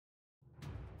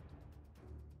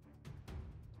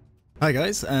Hi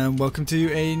guys, and welcome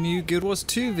to a new Guild Wars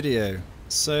 2 video.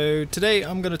 So today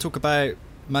I'm going to talk about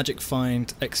Magic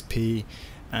Find, XP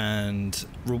and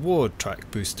reward track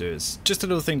boosters. Just a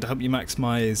little thing to help you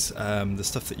maximise the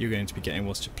stuff that you're going to be getting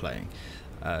whilst you're playing.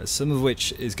 Some of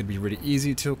which is going to be really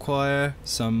easy to acquire,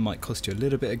 some might cost you a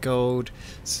little bit of gold,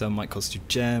 some might cost you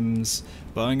gems,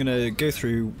 but I'm going to go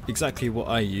through exactly what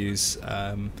I use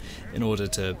in order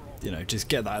to, just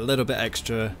get that a little bit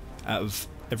extra out of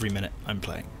every minute I'm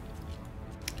playing.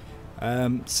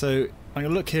 So I'm going to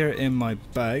look here in my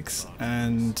bags,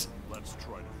 and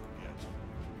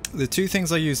the two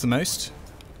things I use the most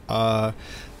are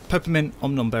peppermint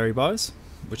omnom berry bars,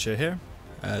 which are here.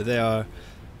 They are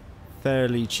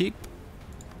fairly cheap.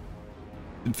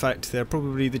 In fact, they're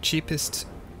probably the cheapest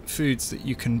foods that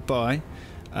you can buy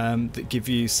that give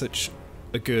you such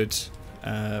a good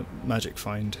magic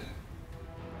find,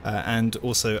 and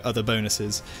also other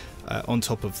bonuses on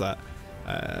top of that.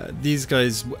 These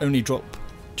guys only drop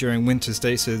during Winter's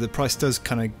Day, so the price does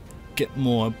kind of get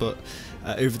more, but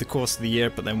over the course of the year.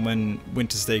 But then when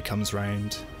Winter's Day comes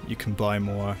round, you can buy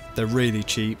more. They're really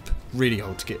cheap, really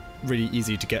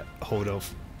easy to get hold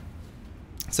of.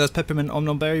 So that's peppermint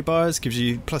omnom berry bars, gives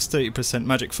you plus 30%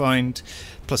 magic find,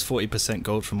 plus 40%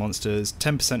 gold from monsters,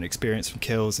 10% experience from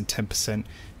kills, and 10%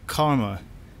 karma.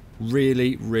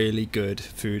 Really, really good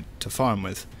food to farm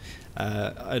with.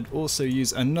 I'd also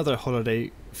use another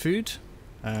holiday food,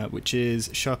 which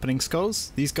is sharpening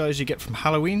skulls. These guys you get from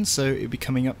Halloween, so it'll be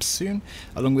coming up soon,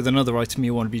 along with another item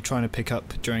you want to be trying to pick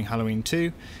up during Halloween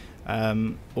too,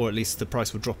 or at least the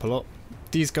price will drop a lot.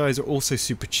 These guys are also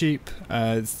super cheap.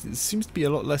 There seems to be a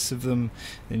lot less of them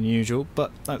than usual,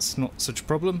 but that's not such a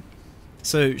problem.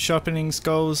 So sharpening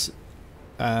skulls,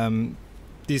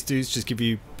 these dudes just give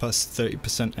you plus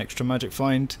 30% extra magic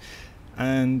find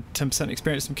and 10%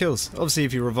 experience from kills. Obviously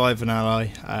if you revive an ally,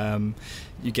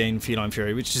 you gain Feline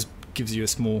Fury, which just gives you a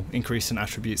small increase in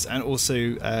attributes, and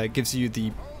also gives you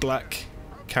the black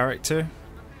character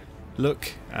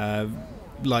look,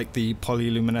 like the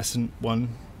polyluminescent one,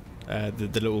 the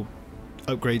little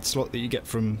upgrade slot that you get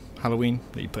from Halloween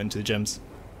that you put into the gems.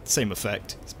 Same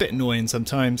effect. It's a bit annoying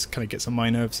sometimes, kind of gets on my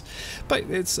nerves, but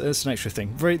it's an extra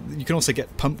thing. You can also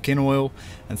get pumpkin oil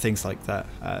and things like that.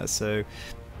 So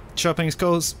sharpening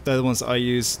skulls, they're the ones that I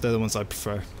use, they're the ones I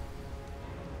prefer.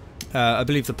 I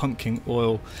believe the pumpkin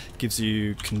oil gives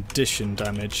you condition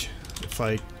damage, if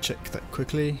I check that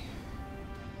quickly.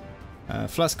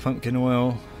 Flask pumpkin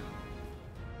oil,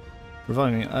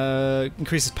 reviving,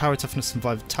 increases power, toughness and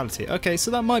vitality. Okay,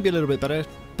 so that might be a little bit better,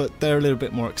 but they're a little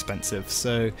bit more expensive,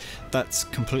 so that's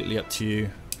completely up to you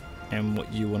and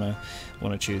what you want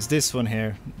to choose. This one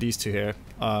here, these two here,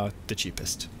 are the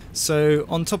cheapest. So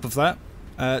on top of that,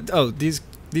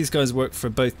 these guys work for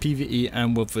both PvE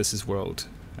and World vs World.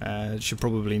 Should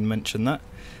probably mention that.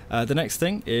 The next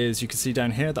thing is, you can see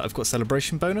down here that I've got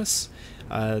celebration bonus.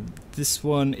 This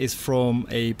one is from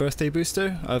a birthday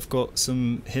booster. I've got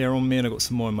some here on me, and I've got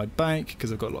some more in my bank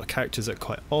because I've got a lot of characters that are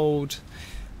quite old.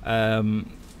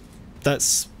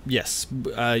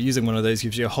 Using one of those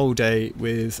gives you a whole day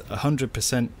with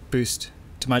 100% boost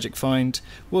to magic find,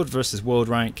 world versus world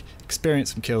rank,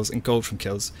 experience from kills and gold from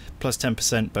kills, plus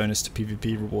 10% bonus to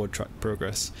PvP reward track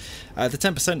progress. The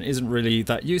 10% isn't really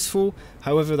that useful,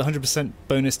 however the 100%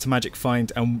 bonus to magic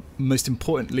find and most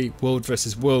importantly world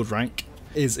versus world rank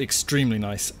is extremely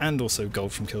nice, and also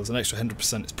gold from kills. An extra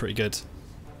 100% is pretty good,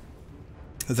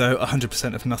 though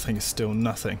 100% of nothing is still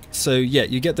nothing. So yeah,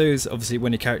 you get those obviously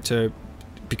when your character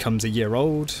becomes a year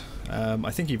old. I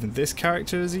think even this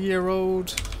character is a year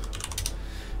old.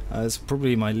 It's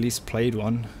probably my least played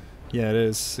one. Yeah, it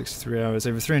is 63 hours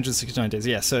over 369 days.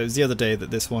 Yeah, so it was the other day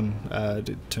that this one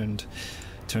turned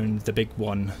the big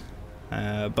one.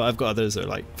 But I've got others that are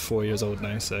like 4 years old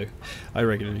now, so I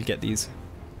regularly get these.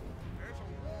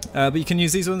 But you can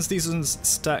use these ones. These ones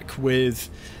stack with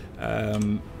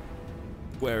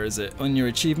where is it? On your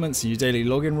achievements, your daily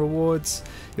login rewards,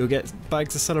 you'll get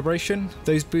bags of celebration.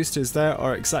 Those boosters there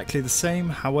are exactly the same,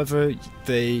 however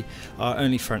they are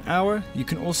only for an hour. You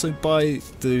can also buy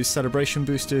the celebration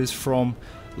boosters from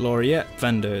Laureate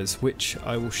vendors, which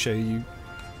I will show you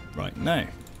right now.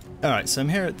 Alright, so I'm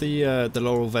here at the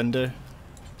Laurel vendor.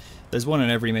 There's one in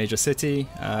every major city,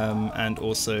 and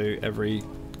also every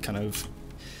kind of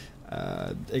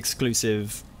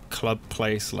exclusive club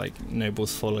place like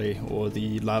Noble's Folly or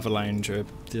the Lava Lounge, or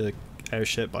the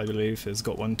airship I believe has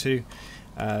got one too.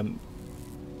 Yeah,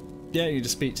 you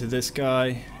just speak to this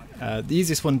guy. The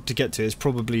easiest one to get to is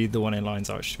probably the one in Lion's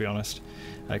Arch, to be honest,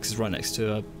 because it's right next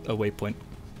to a waypoint.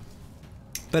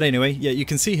 But anyway, yeah, you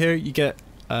can see here you get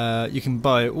you can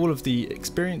buy all of the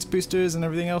experience boosters and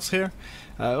everything else here.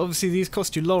 Obviously these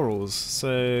cost you laurels, so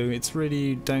it's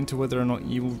really down to whether or not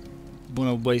you want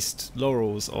to waste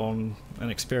laurels on an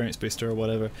experience booster or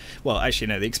whatever. Well, actually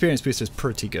no, the experience booster is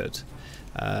pretty good.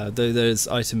 Though there's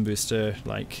item booster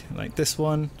like this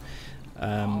one,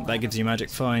 that gives you magic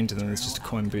find, and then there's just a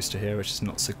coin booster here which is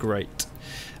not so great.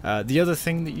 The other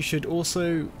thing that you should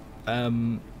also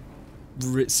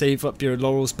save up your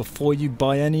laurels before you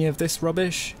buy any of this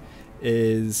rubbish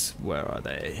is, where are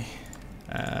they?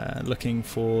 Looking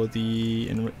for the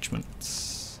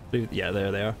enrichments. Yeah,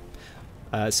 there they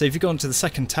are. So if you go onto the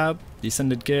second tab, the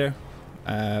Ascended Gear,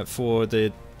 for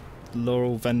the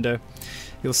laurel vendor,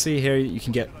 you'll see here you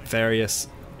can get various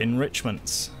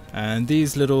enrichments, and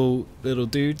these little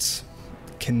dudes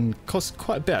can cost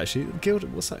quite a bit actually. Guild,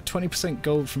 what's that? 20%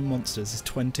 gold from monsters is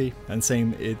 20, and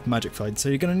same with magic find. So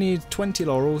you're going to need 20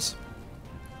 laurels.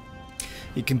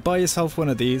 You can buy yourself one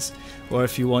of these, or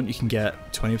if you want you can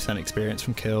get 20% experience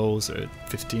from kills or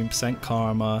 15%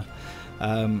 karma.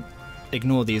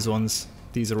 Ignore these ones,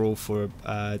 these are all for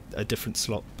a different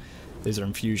slot. These are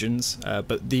infusions,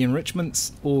 but the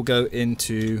enrichments all go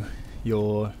into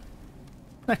your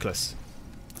necklace.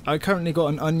 I currently got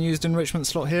an unused enrichment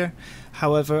slot here,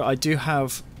 however I do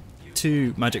have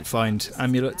 2 magic find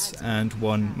amulets and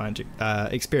 1 magic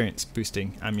experience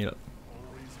boosting amulet.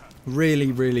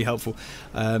 Really helpful.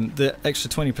 The extra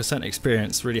 20%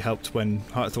 experience really helped when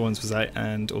Heart of Thorns was out,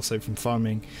 and also from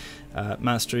farming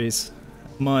masteries.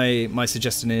 My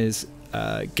suggestion is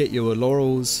get your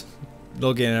laurels,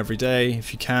 log in every day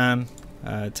if you can.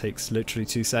 It takes literally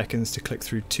 2 seconds to click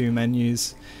through 2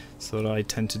 menus. That's what I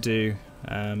tend to do.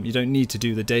 You don't need to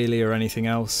do the daily or anything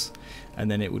else, and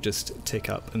then it will just tick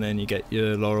up, and then you get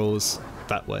your laurels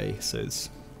that way. So it's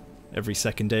every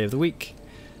second day of the week,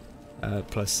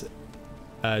 plus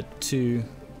 2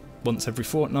 once every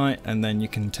fortnight, and then you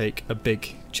can take a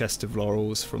big chest of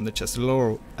laurels from the chest of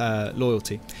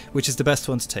loyalty, which is the best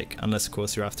one to take, unless of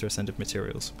course you're after ascended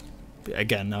materials. But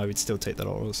again, I would still take the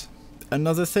laurels.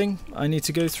 Another thing I need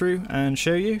to go through and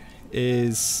show you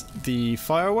is the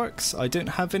fireworks. I don't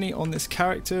have any on this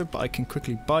character, but I can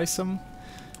quickly buy some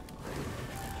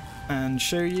and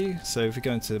show you. So if we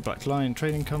go into the Black Lion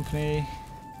Trading Company,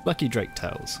 Lucky Drake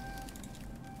Tails.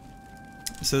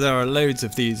 So there are loads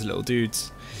of these little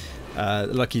dudes.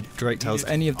 Lucky Drake Tails,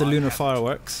 any of the lunar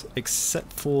fireworks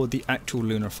except for the actual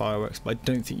lunar fireworks, but I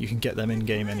don't think you can get them in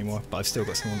game anymore, but I've still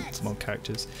got some old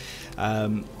characters.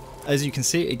 As you can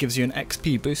see, it gives you an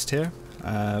XP boost here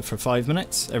for 5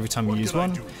 minutes every time you use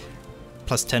one,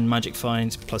 plus 10 magic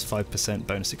finds, plus 5%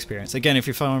 bonus experience. Again, if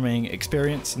you're farming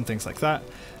experience and things like that,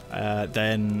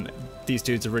 then these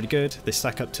dudes are really good. They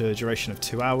stack up to a duration of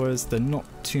 2 hours. They're not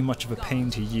too much of a pain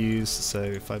to use, so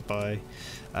if I buy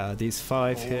these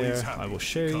 5 here, I will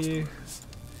show you.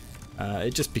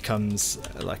 It just becomes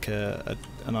like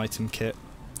an item kit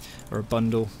or a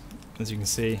bundle, as you can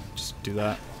see. Just do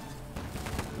that.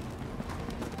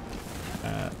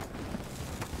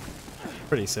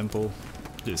 Pretty simple.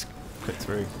 Just click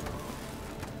through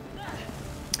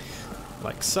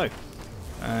like so.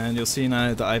 And you'll see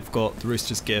now that I've got the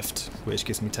Rooster's Gift, which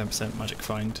gives me 10% magic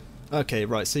find. Okay,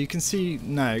 right, so you can see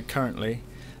now, currently,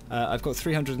 I've got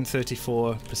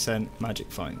 334%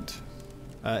 magic find.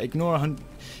 Ignore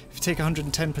if you take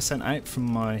 110% out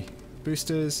from my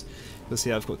boosters, you'll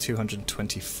see I've got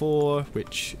 224,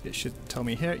 which it should tell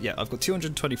me here. Yeah, I've got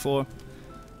 224,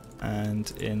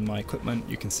 and in my equipment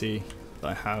you can see that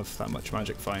I have that much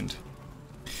magic find.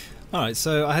 Alright,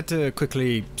 so I had to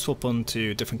quickly swap on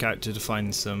to a different character to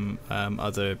find some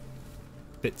other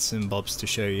bits and bobs to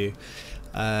show you.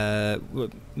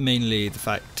 Mainly the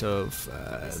fact of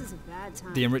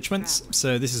the enrichments.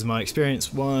 So this is my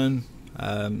experience one,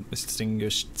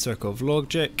 Distinguished Circle of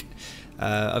Logic.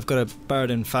 I've got a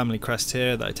Baradin family crest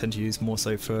here that I tend to use more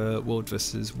so for World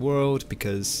vs World,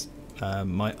 because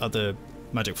my other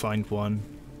magic find one,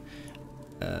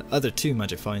 other 2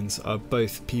 magic finds are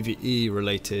both PvE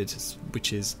related,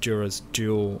 which is Jura's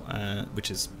Duel,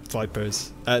 which is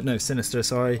Viper's, no, Sinister,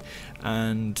 sorry,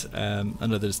 and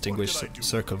another Distinguished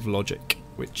Circle of Logic,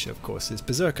 which of course is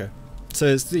Berserker. So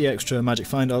it's the extra magic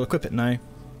find. I'll equip it now,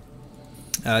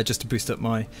 just to boost up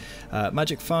my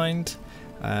magic find.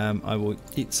 I will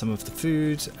eat some of the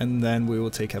food, and then we will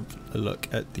take a look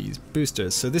at these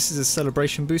boosters. So this is a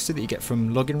celebration booster that you get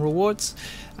from login rewards,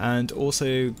 and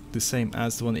also the same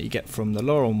as the one that you get from the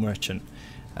Laurel Merchant.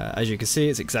 As you can see,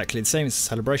 it's exactly the same. It's a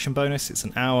celebration bonus. It's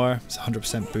an hour. It's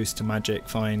 100% boost to magic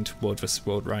find, World vs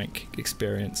World rank,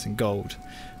 experience, and gold,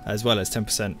 as well as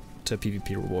 10% to PvP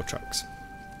reward tracks.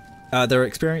 There are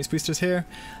experience boosters here.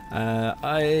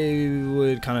 I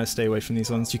would kind of stay away from these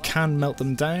ones. You can melt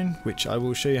them down, which I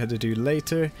will show you how to do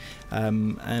later,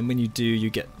 and when you do, you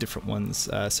get different ones.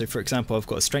 So for example, I've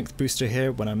got a strength booster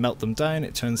here. When I melt them down,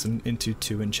 it turns them into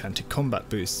 2 enchanted combat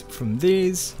boosts. From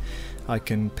these, I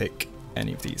can pick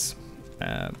any of these,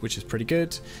 which is pretty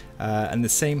good. And the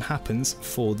same happens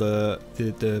for the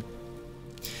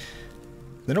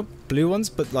they're not blue ones,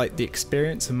 but like the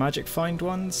experience and magic find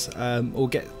ones, all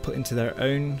get put into their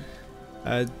own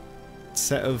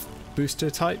set of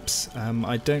booster types.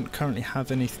 I don't currently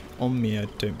have any on me, I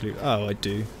don't believe. Oh, I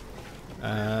do.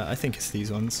 I think it's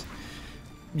these ones.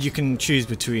 You can choose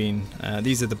between,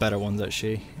 these are the better ones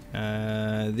actually.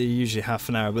 They're usually half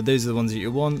an hour, but those are the ones that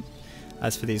you want.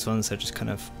 As for these ones, they're just kind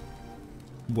of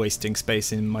wasting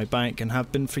space in my bank and have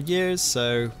been for years,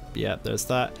 so yeah, there's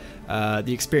that.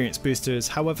 The experience boosters,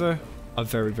 however, are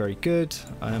very, very good.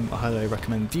 I highly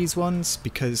recommend these ones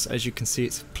because, as you can see,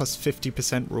 it's plus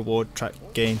 50% reward track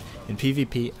gain in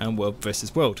PvP and world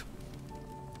versus world,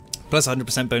 plus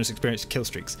 100% bonus experience kill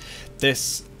streaks.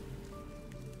 This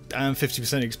and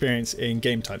 50% experience in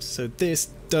game types, so this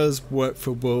does work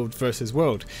for world versus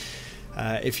world.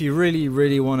 If you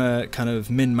really want to kind of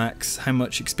min-max how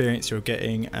much experience you're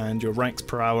getting and your ranks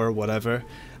per hour, whatever,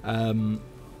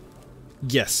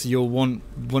 yes, you'll want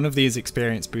one of these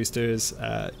experience boosters.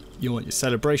 You want your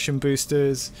celebration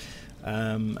boosters,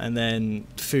 and then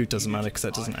food doesn't matter because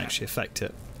that doesn't actually affect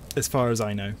it, as far as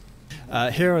I know.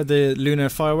 Here are the lunar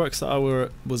fireworks that I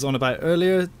was on about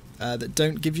earlier, that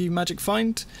don't give you magic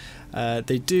find.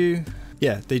 They do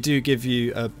give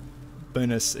you a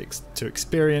bonus to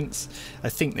experience. I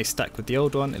think they stack with the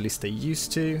old one, at least they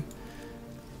used to.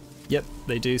 Yep,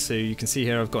 they do. So you can see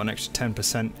here I've got an extra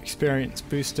 10% experience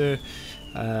booster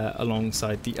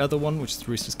alongside the other one, which is the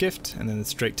Rooster's Gift, and then the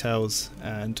Straight Tails,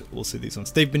 and also these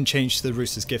ones. They've been changed to the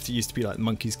Rooster's Gift. It used to be like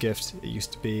Monkey's Gift. It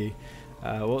used to be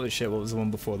what was the one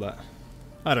before that?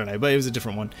 I don't know, but it was a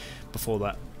different one before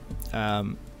that.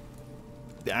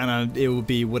 And it will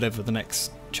be whatever the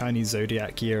next Chinese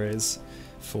Zodiac year is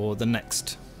for the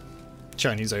next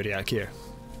Chinese Zodiac year.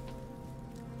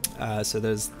 So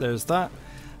there's that,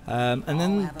 and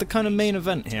then the kind of main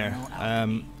event here,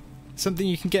 something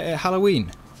you can get at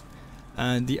Halloween,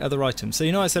 and the other items.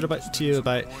 So I said to you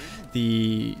about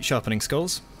the sharpening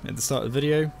skulls at the start of the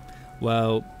video.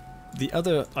 Well, the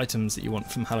other items that you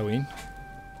want from Halloween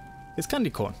is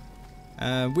candy corn,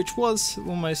 which was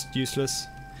almost useless,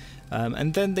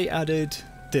 and then they added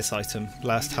this item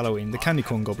last Halloween, the candy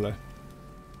corn gobbler.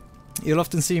 You'll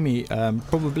often see me,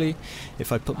 probably,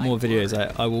 if I put more videos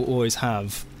out, I will always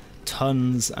have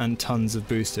tons and tons of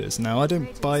boosters. Now, I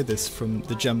don't buy this from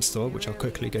the gem store, which I'll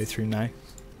quickly go through now,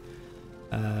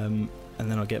 and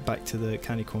then I'll get back to the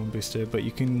candy corn booster. But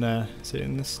you can see it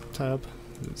in this tab.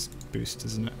 It's boost,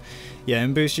 isn't it? Yeah,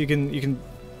 in boost you can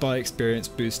buy experience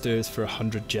boosters for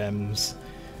 100 gems,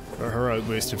 or a heroic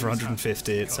booster for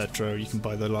 150, etc. You can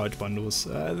buy the large bundles.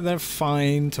 They're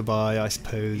fine to buy, I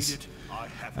suppose.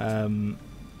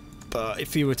 But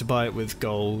if you were to buy it with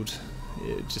gold,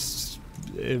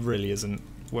 it really isn't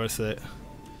worth it.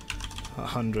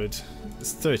 100,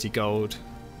 it's 30 gold.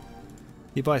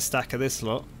 You buy a stack of this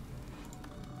lot,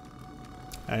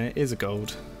 and it is a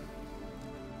gold,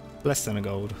 less than a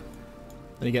gold,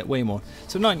 and you get way more.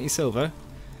 So 90 silver,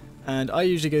 and I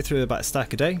usually go through about a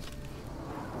stack a day,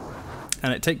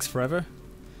 and it takes forever.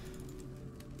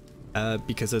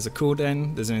 Because there's a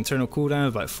cooldown, there's an internal cooldown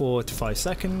of about 4 to 5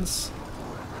 seconds,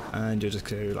 and you'll just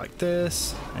go like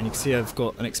this, and you can see I've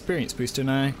got an experience booster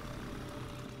now,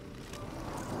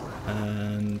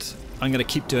 and I'm going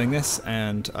to keep doing this,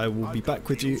 and I will be back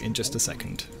with you in just a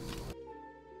second.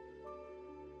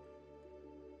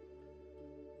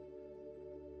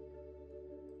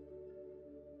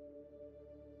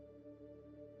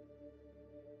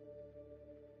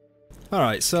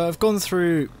 Alright, so I've gone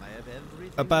through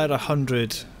about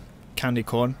 100 candy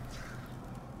corn,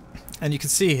 and you can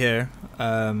see here,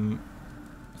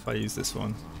 if I use this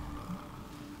one,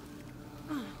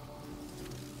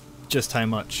 just how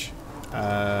many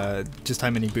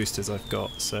boosters I've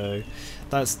got. So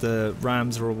that's the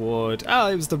Ram's reward. Oh,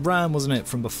 it was the Ram, wasn't it,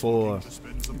 from before?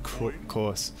 Of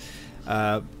course.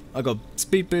 I got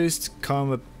speed boost,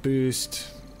 karma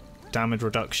boost, damage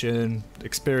reduction,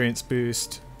 experience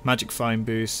boost, magic find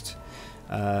boost.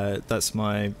 That's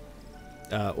my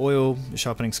oil,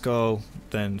 sharpening skull,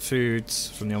 then foods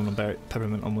from the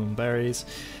peppermint almond berries,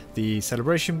 the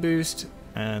celebration boost,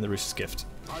 and the Rooster's Gift.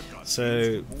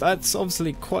 So that's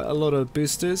obviously quite a lot of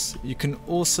boosters. You can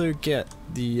also get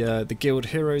the guild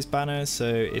heroes banner. So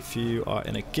if you are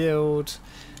in a guild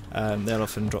They'll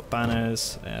often drop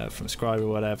banners from Scribe or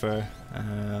whatever.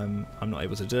 I'm not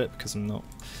able to do it because I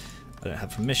don't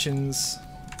have permissions,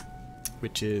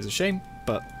 which is a shame,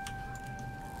 but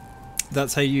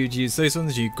that's how you'd use those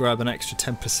ones. You grab an extra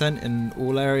 10% in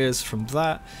all areas from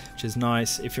that, which is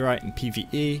nice. If you're out in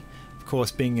PvE, of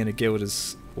course, being in a guild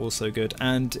is also good,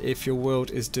 and if your world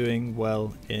is doing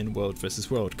well in World versus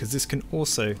World, because this can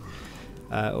also,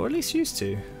 or at least used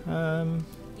to.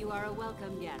 You are a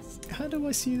welcome guest. How do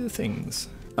I see the things?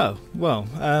 Oh, well,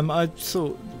 I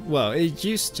thought, well, it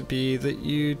used to be that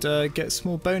you'd get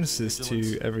small bonuses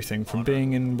to everything from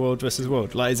being in World versus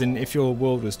World, like as in if your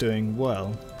world was doing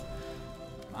well.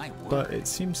 But it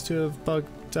seems to have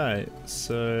bugged out,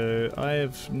 so I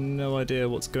have no idea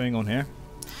what's going on here.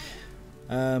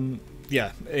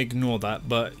 Yeah, ignore that,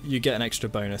 but you get an extra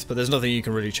bonus, but there's nothing you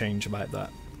can really change about that.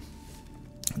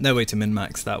 No way to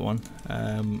min-max that one.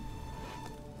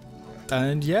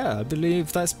 And yeah, I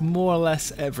believe that's more or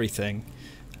less everything.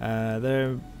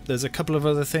 There's a couple of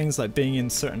other things, like being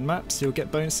in certain maps, you'll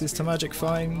get bonuses to Magic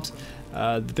Find.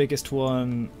 The biggest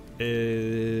one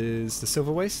is the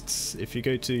Silver Wastes. If you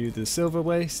go to the Silver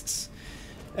Wastes,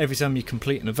 every time you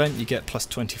complete an event you get plus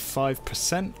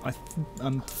 25%, I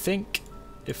think,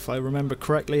 if I remember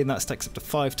correctly, and that stacks up to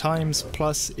 5 times.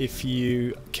 Plus, if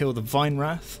you kill the Vine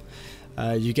Wrath,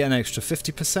 you get an extra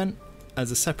 50%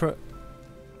 as a separate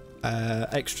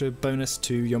extra bonus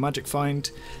to your Magic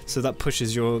Find, so that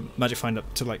pushes your Magic Find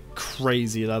up to like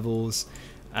crazy levels.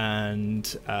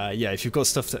 And yeah, if you've got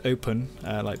stuff to open,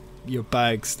 like your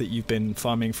bags that you've been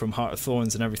farming from Heart of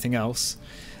Thorns and everything else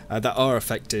that are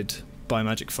affected by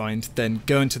Magic Find, then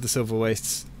go into the Silver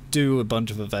Wastes, do a bunch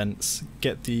of events,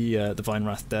 get the Vine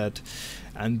Wrath dead,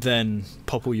 and then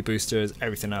pop all your boosters,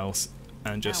 everything else,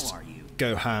 and just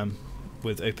go ham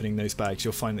with opening those bags.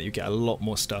 You'll find that you get a lot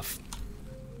more stuff.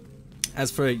 As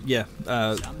for the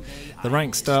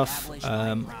rank stuff,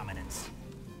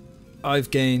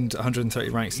 I've gained 130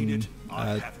 ranks in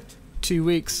 2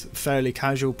 weeks, fairly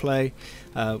casual play.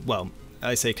 Well,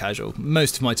 I say casual,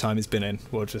 most of my time has been in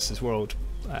World vs World,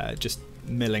 just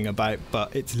milling about,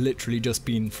 but it's literally just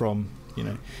been from, you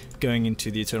know, going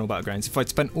into the Eternal Battlegrounds. If I'd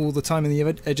spent all the time in the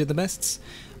Edge of the Mists,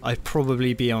 I'd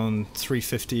probably be on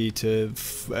 350 to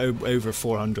over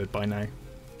 400 by now,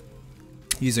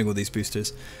 using all these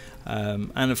boosters.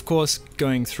 And of course,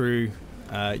 going through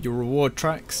your reward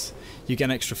tracks, you get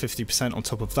an extra 50% on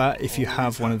top of that if you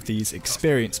have one of these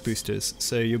experience boosters.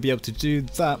 So you'll be able to do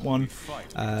that one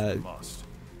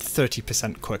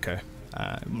 30% quicker,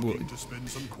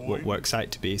 what works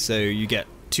out to be. So you get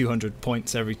 200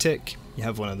 points every tick, you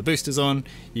have one of the boosters on,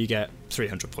 you get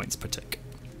 300 points per tick.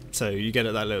 So you get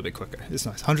it that little bit quicker. It's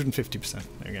nice, 150%,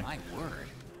 there you go.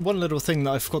 One little thing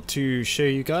that I forgot to show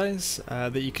you guys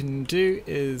that you can do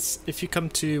is if you come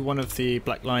to one of the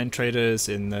Black Lion traders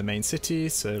in the main city,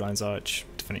 so Lion's Arch,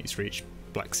 Divinity's Reach,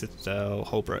 Black Citadel,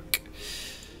 Holbrook,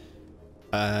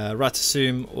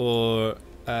 Ratasum, or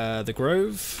the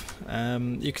Grove,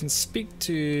 you can speak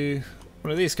to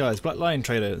one of these guys, Black Lion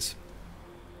traders.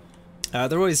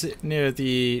 They're always near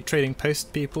the trading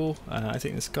post people. I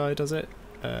think this guy does it.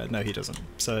 No, he doesn't.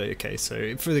 So, okay,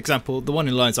 so for example, the one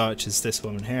in Lion's Arch is this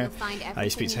woman here. You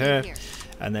speak to her,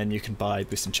 and then you can buy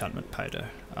Boost Enchantment Powder.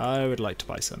 I would like to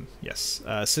buy some, yes.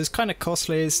 So it's kind of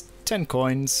costly, it's 10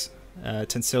 coins,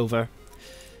 10 silver.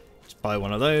 Just buy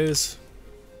one of those,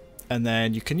 and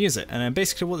then you can use it. And then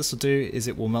basically what this will do is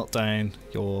it will melt down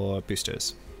your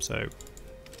boosters. So,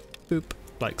 boop,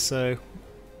 like so.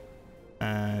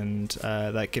 And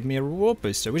that gave me a reward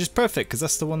booster, which is perfect because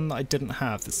that's the one that I didn't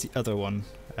have. That's the other one,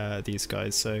 these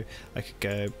guys. So I could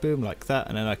go boom like that,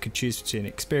 and then I could choose between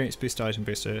experience booster, item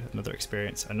booster, another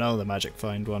experience, another magic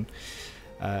find one,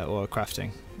 or crafting.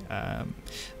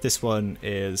 This one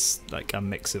is like a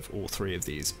mix of all 3 of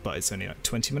these, but it's only like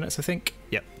 20 minutes, I think.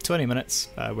 Yep, 20 minutes.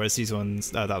 Whereas these ones,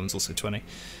 that one's also 20.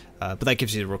 But that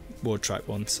gives you the reward track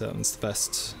one, so that one's the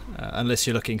best, unless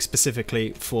you're looking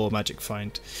specifically for Magic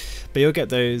Find. But you'll get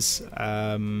those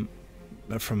from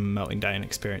melting down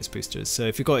experience boosters. So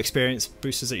if you've got experience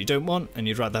boosters that you don't want and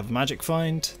you'd rather have a Magic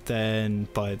Find, then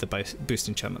buy the Boost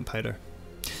Enchantment Powder.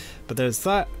 But there's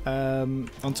that. On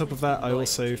top of that, I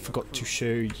also forgot to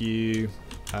show you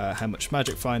how much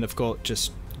Magic Find I've got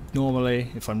just normally,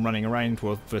 if I'm running around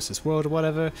World versus World or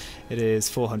whatever. It is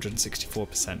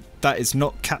 464%. That is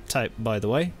not capped out, by the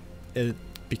way,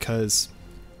 because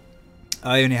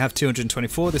I only have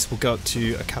 224. This will go up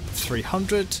to a cap of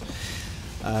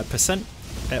 300%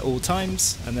 at all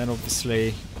times, and then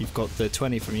obviously you've got the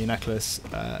 20 from your necklace,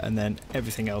 and then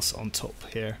everything else on top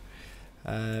here,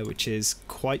 which is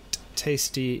quite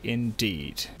tasty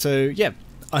indeed. So yeah,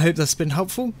 I hope that's been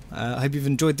helpful. I hope you've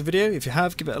enjoyed the video. If you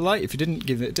have, give it a like. If you didn't,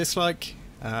 give it a dislike.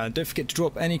 Don't forget to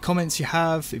drop any comments you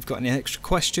have. If you've got any extra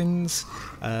questions,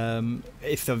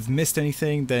 if I've missed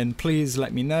anything, then please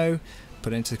let me know.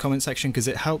 Put it into the comment section, because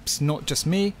it helps not just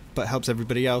me, but helps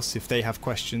everybody else if they have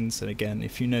questions. And again,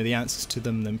 if you know the answers to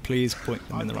them, then please point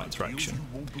them in the right direction.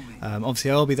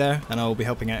 Obviously I'll be there and I'll be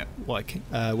helping out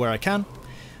where I can,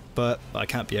 but I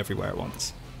can't be everywhere at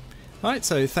once. Alright,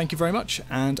 so thank you very much,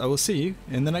 and I will see you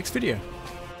in the next video.